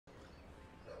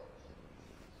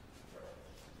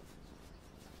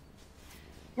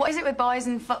What is it with boys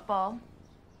and football?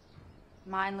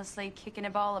 Mindlessly kicking a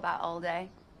ball about all day.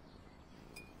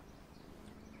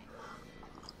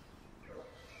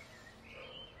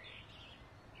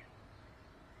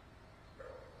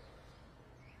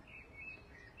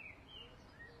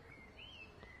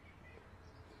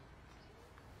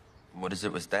 What is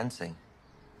it with dancing?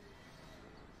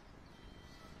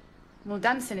 Well,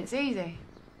 dancing, it's easy.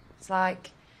 It's like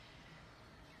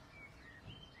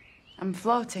I'm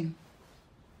floating.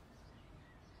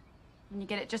 When you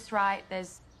get it just right,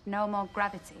 there's no more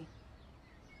gravity.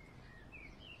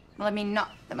 Well, I mean,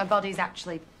 not that my body's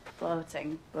actually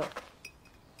floating, but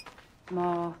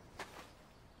more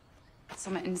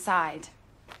something inside.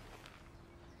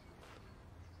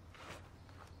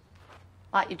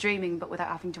 Like you're dreaming, but without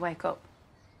having to wake up.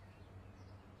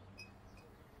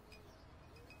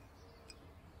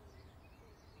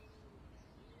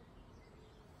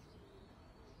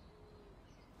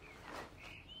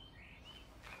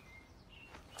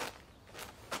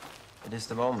 It is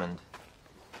the moment.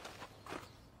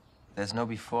 There's no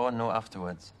before, no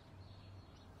afterwards.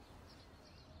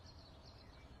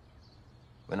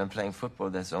 When I'm playing football,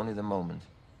 there's only the moment.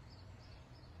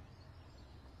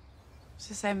 It's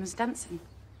the same as dancing.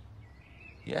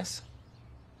 Yes.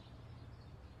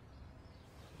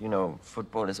 You know,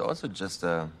 football is also just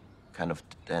a kind of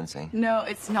dancing. No,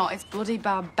 it's not. It's bloody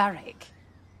barbaric.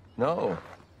 No.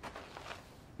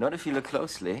 Not if you look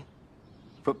closely.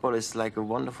 Football is like a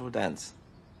wonderful dance.